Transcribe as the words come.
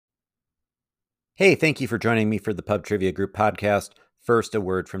Hey, thank you for joining me for the Pub Trivia Group podcast. First, a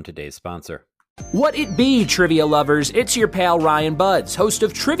word from today's sponsor. What it be, trivia lovers? It's your pal Ryan Buds, host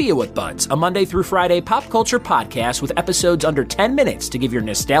of Trivia with Buds, a Monday through Friday pop culture podcast with episodes under 10 minutes to give your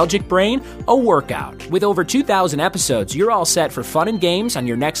nostalgic brain a workout. With over 2,000 episodes, you're all set for fun and games on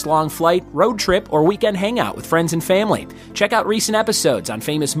your next long flight, road trip, or weekend hangout with friends and family. Check out recent episodes on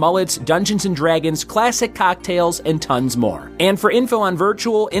famous mullets, Dungeons & Dragons, classic cocktails, and tons more. And for info on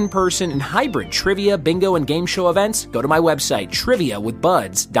virtual, in-person, and hybrid trivia, bingo, and game show events, go to my website,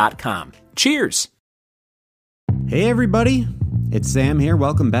 triviawithbuds.com. Cheers! Hey everybody, it's Sam here.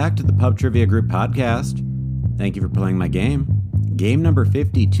 Welcome back to the Pub Trivia Group podcast. Thank you for playing my game. Game number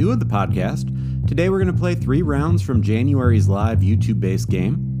 52 of the podcast. Today we're going to play 3 rounds from January's live YouTube-based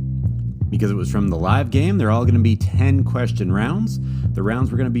game. Because it was from the live game, they're all going to be 10-question rounds. The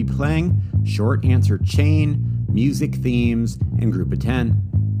rounds we're going to be playing: short answer chain, music themes, and group of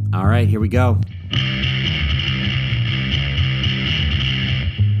 10. All right, here we go.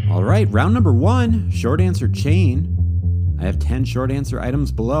 All right, round number 1, short answer chain. I have 10 short answer items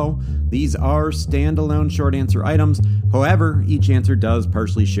below. These are standalone short answer items. However, each answer does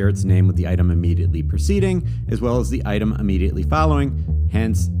partially share its name with the item immediately preceding, as well as the item immediately following,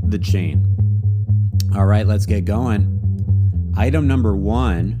 hence the chain. All right, let's get going. Item number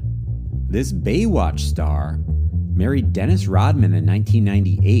 1, this Baywatch star married Dennis Rodman in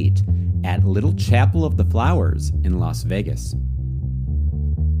 1998 at Little Chapel of the Flowers in Las Vegas.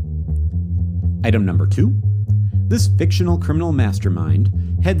 Item number 2, this fictional criminal mastermind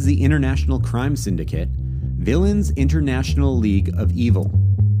heads the international crime syndicate Villains International League of Evil,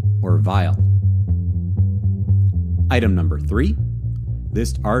 or VILE. Item number 3,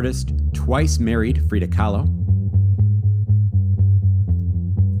 this artist twice married Frida Kahlo.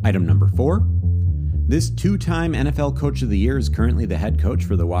 Item number 4, this 2-time NFL Coach of the Year is currently the head coach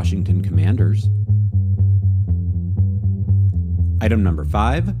for the Washington Commanders. Item number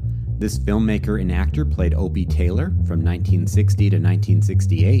 5, this filmmaker and actor played Opie Taylor from 1960 to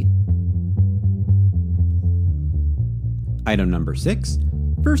 1968. Item number 6,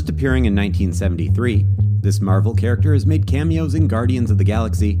 first appearing in 1973, this Marvel character has made cameos in Guardians of the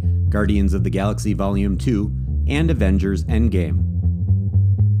Galaxy Volume 2, and Avengers Endgame.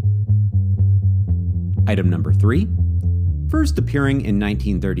 Item number 3, first appearing in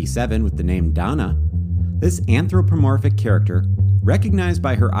 1937 with the name Donna, this anthropomorphic character, recognized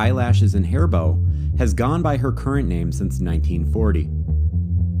by her eyelashes and hair bow, has gone by her current name since 1940.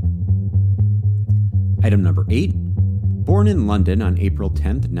 Item number 8, born in London on April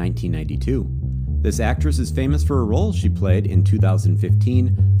 10th, 1992. This actress is famous for a role she played in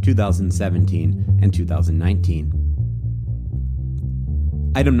 2015, 2017, and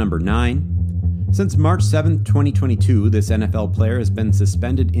 2019. Item number 9, since March 7th, 2022, this NFL player has been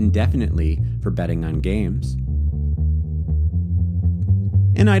suspended indefinitely for betting on games.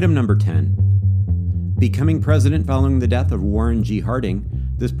 And item number 10, becoming president following the death of Warren G. Harding,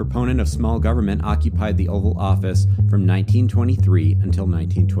 this proponent of small government occupied the Oval Office from 1923 until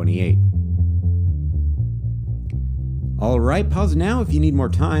 1928. All right, pause now if you need more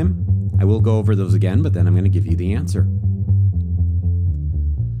time. I will go over those again, but then I'm going to give you the answer.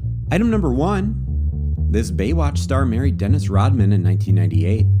 Item number 1, this Baywatch star married Dennis Rodman in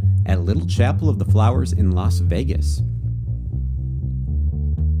 1998 at Little Chapel of the Flowers in Las Vegas.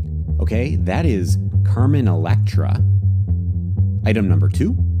 Okay, that is Carmen Electra. Item number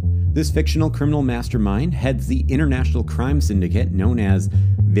 2, this fictional criminal mastermind heads the international crime syndicate known as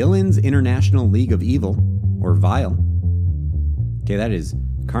Villains International League of Evil, or VILE. Okay, that is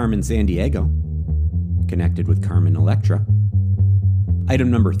Carmen Sandiego, connected with Carmen Electra. Item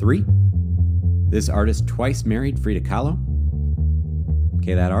number 3, this artist twice married Frida Kahlo.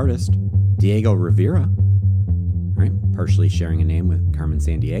 Okay, that artist, Diego Rivera, right, partially sharing a name with Carmen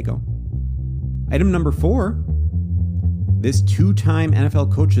Sandiego. Item number 4, this 2-time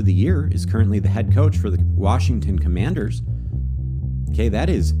NFL Coach of the Year is currently the head coach for the Washington Commanders. Okay, that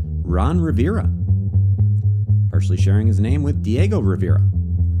is Ron Rivera, partially sharing his name with Diego Rivera.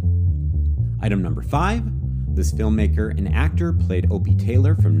 Item number 5, this filmmaker and actor played Opie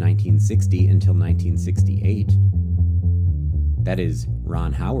Taylor from 1960 until 1968. That is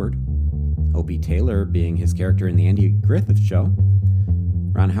Ron Howard, Opie Taylor being his character in the Andy Griffith Show.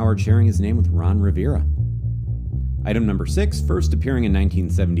 Ron Howard sharing his name with Ron Rivera. Item number 6, first appearing in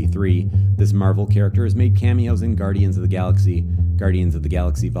 1973, this Marvel character has made cameos in Guardians of the Galaxy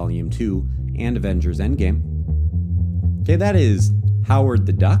Volume 2, and Avengers Endgame. Okay, that is Howard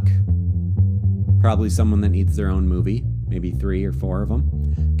the Duck. Probably someone that needs their own movie, maybe 3 or 4 of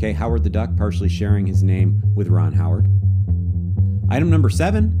them. Okay, Howard the Duck partially sharing his name with Ron Howard. Item number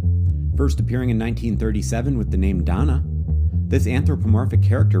 7, first appearing in 1937 with the name Donna. This anthropomorphic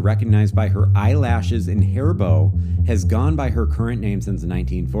character, recognized by her eyelashes and hair bow, has gone by her current name since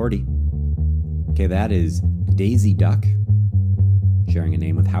 1940. Okay, that is Daisy Duck, sharing a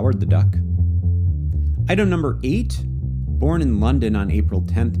name with Howard the Duck. Item number 8. Born in London on April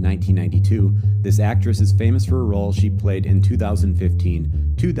 10th, 1992, this actress is famous for a role she played in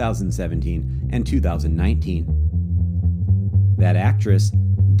 2015, 2017, and 2019. That actress,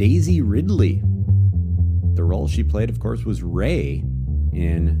 Daisy Ridley. The role she played, of course, was Rey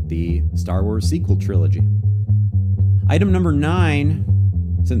in the Star Wars sequel trilogy. Item number 9.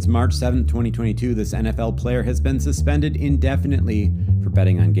 Since March 7th, 2022, this NFL player has been suspended indefinitely for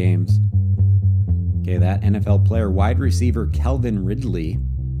betting on games. Okay, that NFL player, wide receiver Calvin Ridley,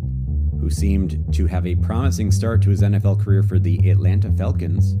 who seemed to have a promising start to his NFL career for the Atlanta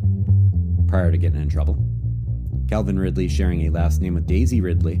Falcons prior to getting in trouble. Calvin Ridley sharing a last name with Daisy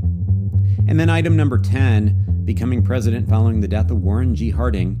Ridley. And then item number 10, becoming president following the death of Warren G.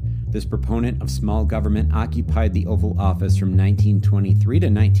 Harding, this proponent of small government occupied the Oval Office from 1923 to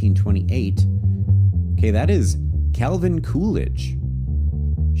 1928. Okay, that is Calvin Coolidge,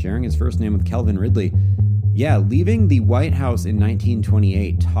 sharing his first name with Calvin Ridley. Yeah, leaving the White House in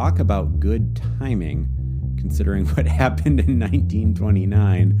 1928. Talk about good timing, considering what happened in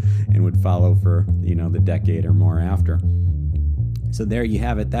 1929 and would follow for, the decade or more after. So there you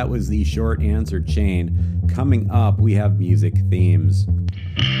have it. That was the short answer chain. Coming up, we have music themes.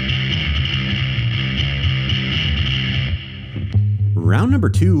 Round number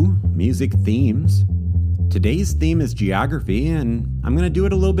 2, music themes. Today's theme is geography, and I'm going to do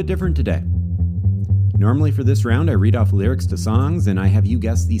it a little bit different today. Normally for this round, I read off lyrics to songs, and I have you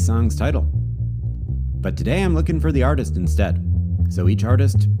guess the song's title. But today I'm looking for the artist instead. So each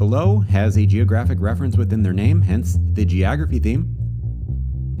artist below has a geographic reference within their name, hence the geography theme.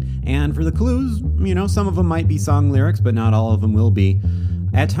 And for the clues, some of them might be song lyrics, but not all of them will be.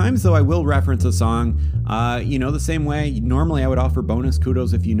 At times, though, I will reference a song, the same way. Normally, I would offer bonus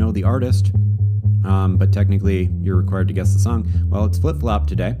kudos if you know the artist, but technically, you're required to guess the song. Well, it's flip-flop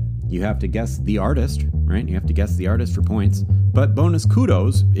today. You have to guess the artist, right? You have to guess the artist for points, but bonus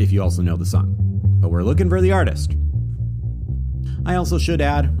kudos if you also know the song. But we're looking for the artist. I also should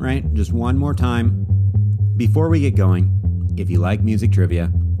add, right, just one more time, before we get going, if you like music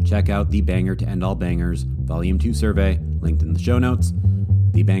trivia, check out the Banger to End All Bangers Volume 2 survey, linked in the show notes.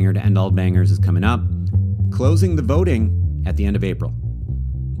 The Banger to End All Bangers is coming up, closing the voting at the end of April.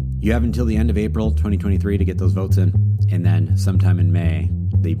 You have until the end of April 2023 to get those votes in, and then sometime in May,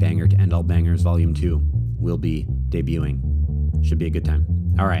 the Banger to End All Bangers Volume 2 will be debuting. Should be a good time.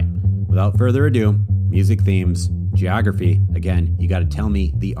 All right, without further ado, music themes, geography. Again, you got to tell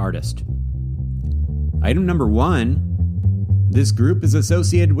me the artist. Item number 1. This group is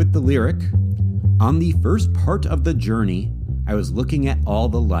associated with the lyric, "On the first part of the journey, I was looking at all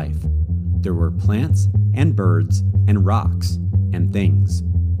the life. There were plants and birds and rocks and things."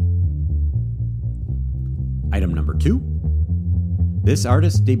 Item number 2. This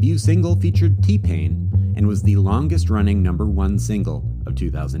artist's debut single featured T-Pain and was the longest-running number 1 single of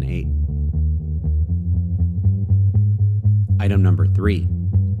 2008. Item number 3.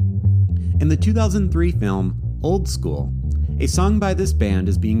 In the 2003 film Old School, a song by this band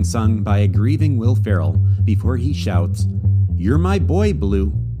is being sung by a grieving Will Ferrell before he shouts, "You're my boy,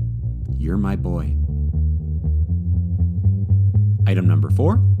 Blue. You're my boy." Item number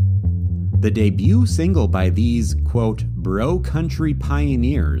 4. The debut single by these, quote, bro country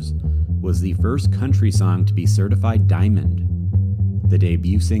pioneers was the first country song to be certified diamond. The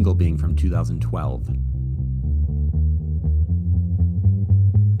debut single being from 2012.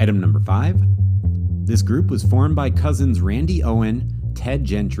 Item number 5. This group was formed by cousins Randy Owen, Ted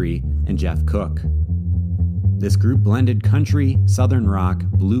Gentry, and Jeff Cook. This group blended country, southern rock,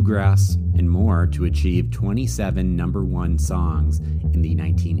 bluegrass, and more to achieve 27 number 1 songs in the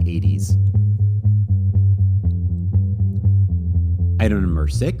 1980s. Item number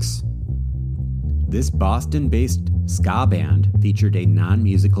 6. This Boston-based ska band featured a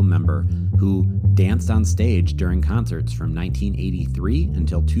non-musical member who danced on stage during concerts from 1983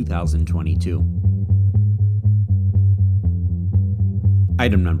 until 2022.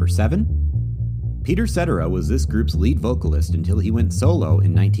 Item number 7. Peter Cetera was this group's lead vocalist until he went solo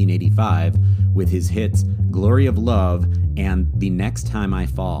in 1985 with his hits Glory of Love and The Next Time I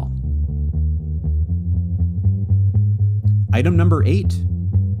Fall. Item number 8.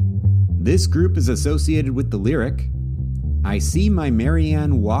 This group is associated with the lyric, "I see my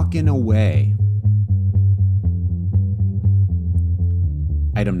Marianne walking away."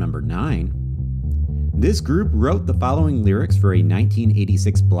 Item number 9. This group wrote the following lyrics for a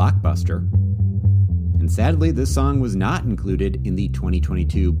 1986 blockbuster. And sadly, this song was not included in the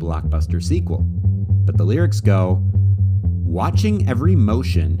 2022 blockbuster sequel. But the lyrics go, "Watching every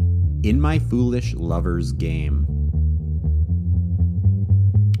motion in my foolish lover's game."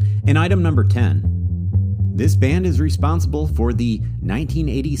 And item number 10. This band is responsible for the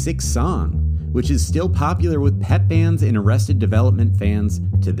 1986 song, which is still popular with pep bands and Arrested Development fans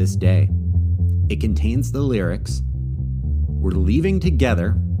to this day. It contains the lyrics, "We're leaving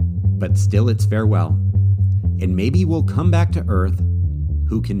together, but still it's farewell. And maybe we'll come back to Earth,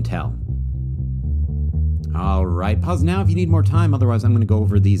 who can tell?" All right, pause now if you need more time. Otherwise, I'm going to go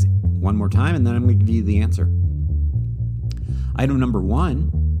over these one more time, and then I'm going to give you the answer. Item number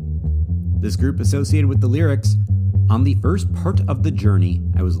 1. This group associated with the lyrics, "On the first part of the journey,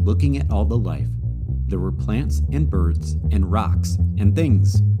 I was looking at all the life. There were plants and birds and rocks and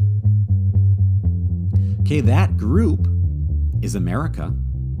things." Okay, that group is America.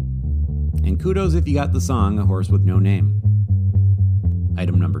 And kudos if you got the song, "A Horse with No Name."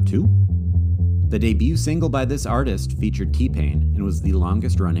 Item number 2. The debut single by this artist featured T-Pain and was the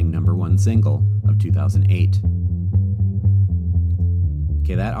longest-running #1 single of 2008.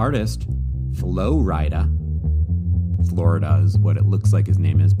 Okay, that artist, Flo Rida. Florida is what it looks like his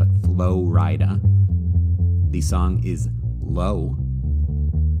name is, but Flo Rida. The song is Low.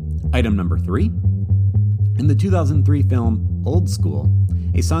 Item number 3. In the 2003 film Old School,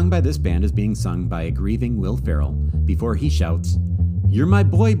 a song by this band is being sung by a grieving Will Ferrell before he shouts, "You're my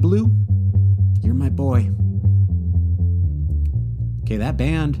boy, Blue. You're my boy." Okay, that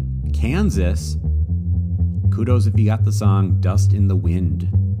band, Kansas. Kudos if you got the song "Dust in the Wind."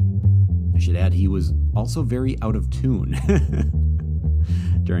 I should add he was also very out of tune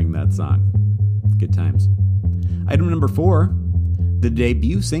during that song. Good times. Item number 4. The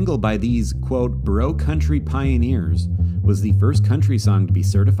debut single by these, quote, bro country pioneers was the first country song to be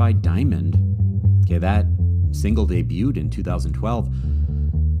certified diamond. Okay, that single debuted in 2012.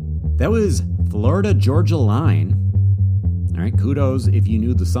 That was Florida Georgia Line. All right, kudos if you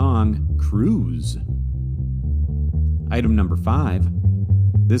knew the song Cruise. Item number 5.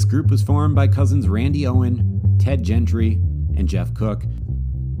 This group was formed by cousins Randy Owen, Ted Gentry, and Jeff Cook.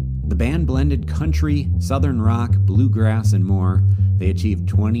 The band blended country, southern rock, bluegrass, and more. They achieved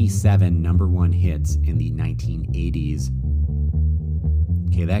 27 #1 hits in the 1980s.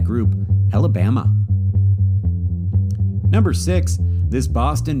 Okay, that group, Alabama. Number 6, this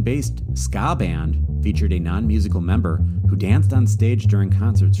Boston-based ska band featured a non-musical member who danced on stage during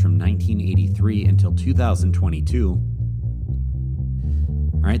concerts from 1983 until 2022.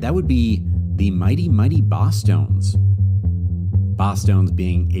 All right, that would be the Mighty Mighty Bosstones. Bosstones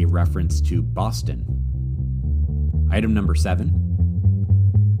being a reference to Boston. Item number 7.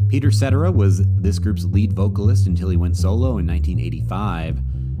 Peter Cetera was this group's lead vocalist until he went solo in 1985.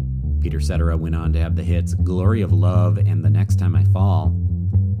 Peter Cetera went on to have the hits Glory of Love and The Next Time I Fall.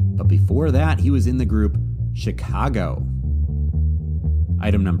 But before that, he was in the group Chicago.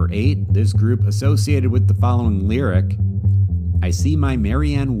 Item number 8, this group associated with the following lyric, "I see my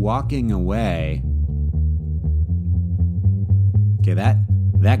Marianne walking away." Okay,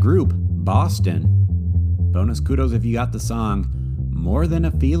 that group, Boston. Bonus kudos if you got the song More Than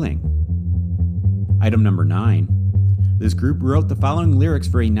a Feeling. Item number 9. This group wrote the following lyrics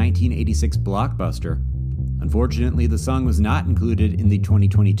for a 1986 blockbuster. Unfortunately, the song was not included in the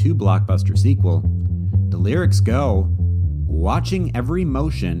 2022 blockbuster sequel. The lyrics go, "Watching every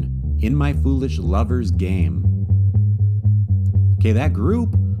motion in my foolish lover's game." Okay, that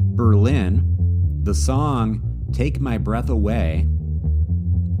group, Berlin. The song Take My Breath Away.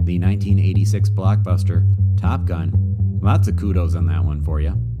 The 1986 blockbuster, Top Gun. Lots of kudos on that one for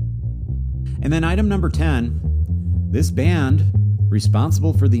you. And then item number 10, this band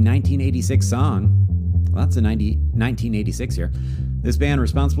responsible for the 1986 song, lots of 1986 here. This band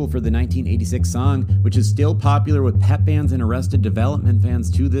responsible for the 1986 song, which is still popular with pep bands and Arrested Development fans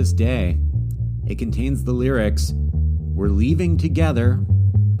to this day. It contains the lyrics, "We're leaving together,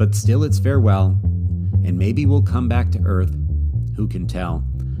 but still it's farewell, and maybe we'll come back to Earth, who can tell?"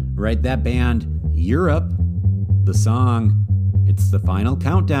 Right, that band, Europe. The song, it's the final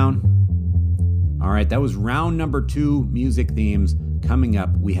countdown. All right, that was round number 2, music themes. Coming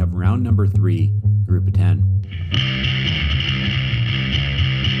up, we have round number 3, group of 10.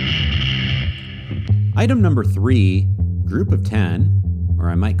 Item number 3, group of 10, or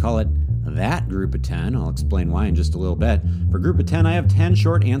I might call it that group of 10. I'll explain why in just a little bit. For group of 10, I have 10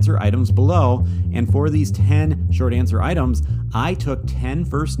 short answer items below, and for these 10 short answer items, I took 10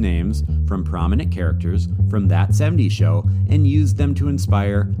 first names from prominent characters from That 70s Show and used them to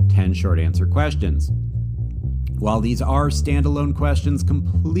inspire 10 short answer questions. While these are standalone questions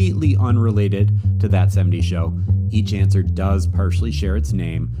completely unrelated to That 70s Show, each answer does partially share its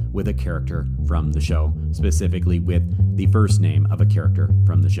name with a character from the show, specifically with the first name of a character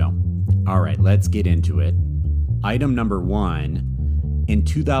from the show. All right, let's get into it. Item number 1. In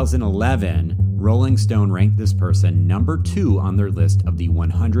 2011, Rolling Stone ranked this person number 2 on their list of the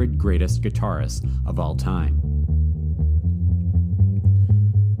 100 greatest guitarists of all time.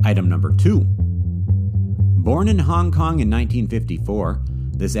 Item number 2. Born in Hong Kong in 1954,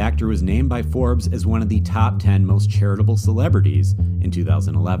 this actor was named by Forbes as one of the top 10 most charitable celebrities in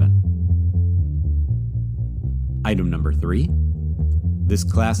 2011. Item number 3. This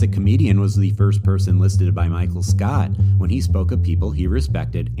classic comedian was the first person listed by Michael Scott when he spoke of people he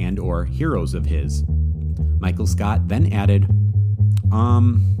respected and or heroes of his. Michael Scott then added,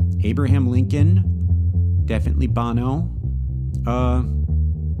 Abraham Lincoln, definitely Bono,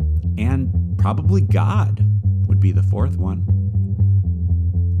 and probably God would be the fourth one.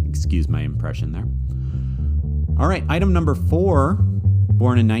 Excuse my impression there. All right, item number 4.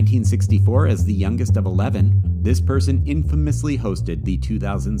 Born in 1964 as the youngest of 11, this person infamously hosted the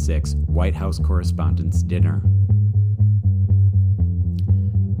 2006 White House Correspondents' Dinner.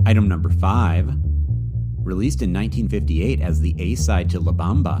 Item number 5. Released in 1958 as the A-side to La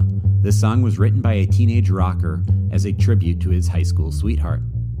Bamba, this song was written by a teenage rocker as a tribute to his high school sweetheart.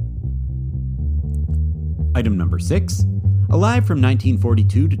 Item number 6. Alive from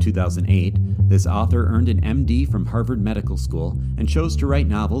 1942 to 2008, this author earned an MD from Harvard Medical School and chose to write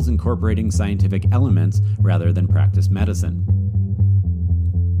novels incorporating scientific elements rather than practice medicine.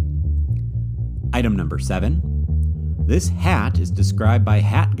 Item number 7. This hat is described by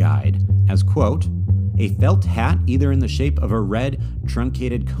Hat Guide as, quote, a felt hat either in the shape of a red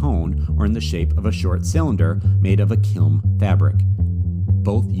truncated cone or in the shape of a short cylinder made of a kiln fabric.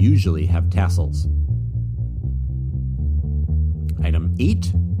 Both usually have tassels. Item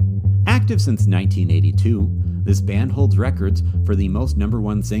 8. Active since 1982, this band holds records for the most number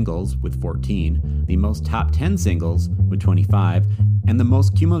 1 singles with 14, the most top 10 singles with 25, and the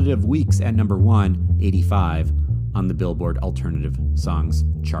most cumulative weeks at number 1, 85, on the Billboard Alternative Songs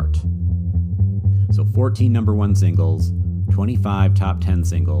chart. So 14 number 1 singles, 25 top 10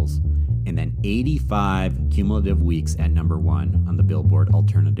 singles, and then 85 cumulative weeks at number 1 on the Billboard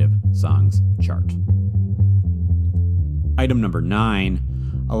Alternative Songs chart. Item number 9.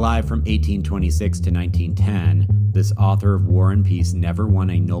 Alive from 1826 to 1910, this author of War and Peace never won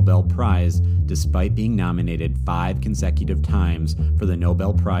a Nobel Prize despite being nominated 5 consecutive times for the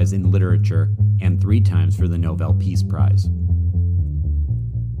Nobel Prize in Literature and 3 times for the Nobel Peace Prize.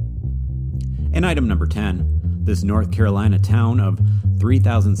 And item number 10. This North Carolina town of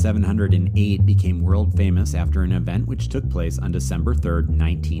 3,708 became world famous after an event which took place on December 3rd,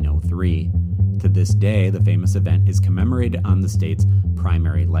 1903. To this day, the famous event is commemorated on the state's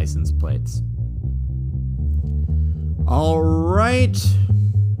primary license plates. All right,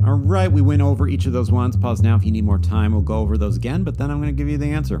 we went over each of those ones. Pause now if you need more time. We'll go over those again, but then I'm going to give you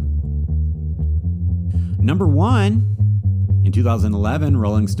the answer. Number 1, in 2011,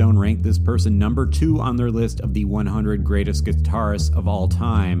 Rolling Stone ranked this person number 2 on their list of the 100 greatest guitarists of all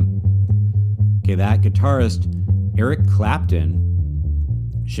time. Okay, that guitarist, Eric Clapton,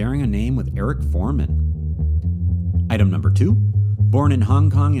 sharing a name with Eric Foreman. Item number 2. Born in Hong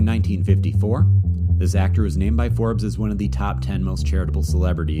Kong in 1954, this actor was named by Forbes as one of the top 10 most charitable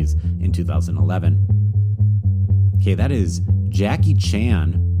celebrities in 2011. Okay, that is Jackie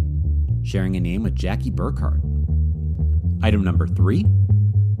Chan, sharing a name with Jackie Burkhardt. Item number 3.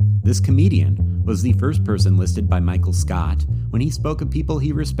 This comedian was the first person listed by Michael Scott when he spoke of people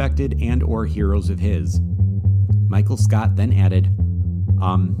he respected and or heroes of his. Michael Scott then added,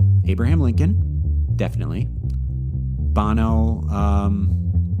 Abraham Lincoln, definitely. Bono,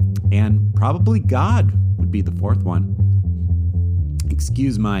 and probably God would be the fourth one.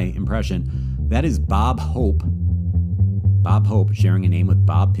 Excuse my impression. That is Bob Hope. Bob Hope sharing a name with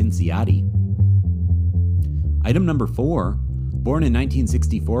Bob Pinciotti. Item number 4. Born in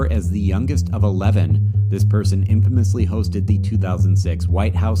 1964 as the youngest of 11, this person infamously hosted the 2006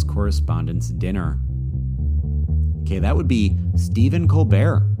 White House Correspondents' Dinner. Okay, that would be Stephen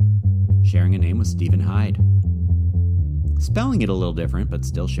Colbert, sharing a name with Stephen Hyde. Spelling it a little different, but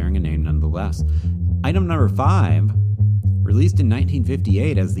still sharing a name nonetheless. Item number 5. Released in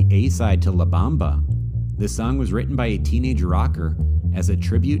 1958 as the A-side to La Bamba, this song was written by a teenage rocker as a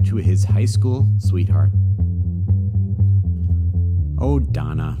tribute to his high school sweetheart. Oh,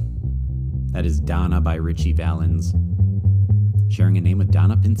 Donna. That is Donna by Richie Valens, sharing a name with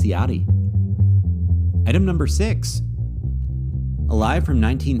Donna Pinciotti. Item number 6. Alive from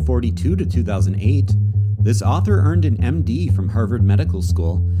 1942 to 2008, This author earned an MD from Harvard Medical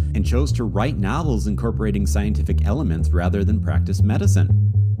School and chose to write novels incorporating scientific elements rather than practice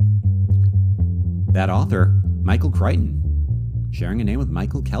medicine. That author, Michael Crichton, sharing a name with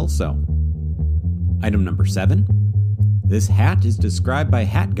Michael Kelso. Item number 7. This hat is described by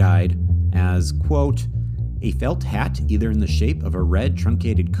Hat Guide as, quote, a felt hat either in the shape of a red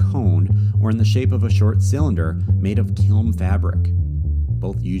truncated cone or in the shape of a short cylinder made of kiln fabric.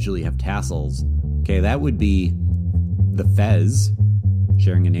 Both usually have tassels. Okay, that would be the Fez,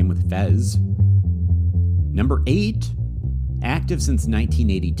 sharing a name with Fez. Number 8, active since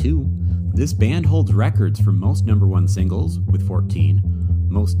 1982, this band holds records for most number 1 singles with 14,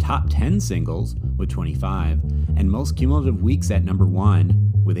 most top 10 singles with 25, and most cumulative weeks at number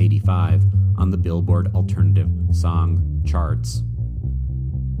 1 with 85 on the Billboard Alternative Song charts.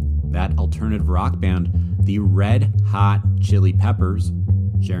 That alternative rock band, the Red Hot Chili Peppers,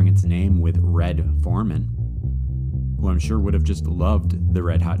 sharing its name with Red Foreman, who I'm sure would have just loved the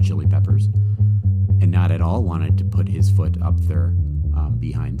Red Hot Chili Peppers and not at all wanted to put his foot up their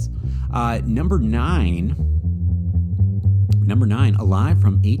behinds. Number 9, alive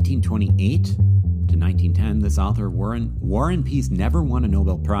from 1828 to 1910, this author, War and Peace, never won a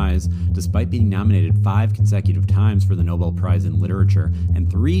Nobel Prize, despite being nominated 5 consecutive times for the Nobel Prize in Literature and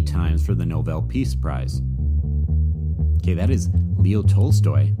 3 times for the Nobel Peace Prize. Okay, that is Leo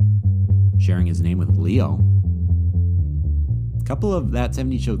Tolstoy, sharing his name with Leo. A couple of That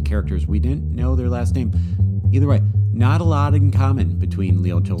 70s Show characters, we didn't know their last name. Either way, not a lot in common between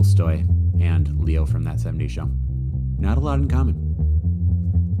Leo Tolstoy and Leo from That 70s Show. Not a lot in common.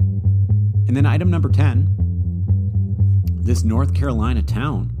 And then item number 10, this North Carolina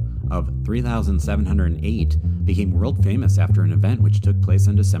town of 3,708 became world famous after an event which took place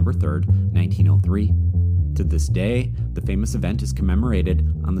on December 3rd, 1903. To this day, the famous event is commemorated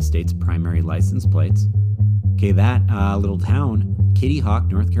on the state's primary license plates. Okay, that little town, Kitty Hawk,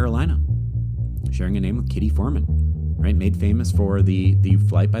 North Carolina, sharing a name with Kitty Foreman, right? Made famous for the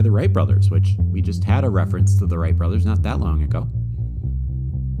flight by the Wright brothers, which we just had a reference to the Wright brothers not that long ago.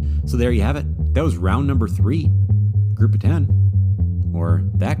 So there you have it. That was round number 3, group of 10, or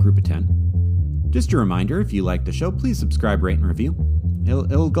that group of 10. Just a reminder, if you like the show, please subscribe, rate, and review.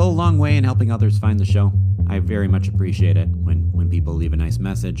 It'll go a long way in helping others find the show. I very much appreciate it when people leave a nice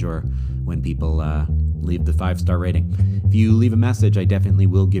message or when people leave the 5-star rating. If you leave a message, I definitely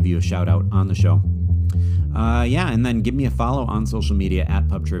will give you a shout out on the show. And then give me a follow on social media at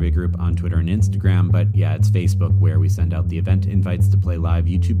Pub Trivia Group on Twitter and Instagram. But yeah, it's Facebook where we send out the event invites to play live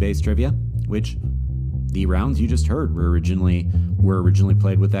YouTube-based trivia, which the rounds you just heard were originally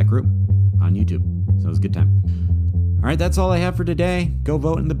played with that group on YouTube. So it was a good time. All right, that's all I have for today. Go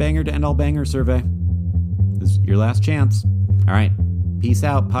vote in the Banger to End All Banger survey. This is your last chance. All right, peace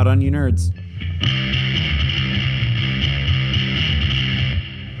out, pot on you nerds.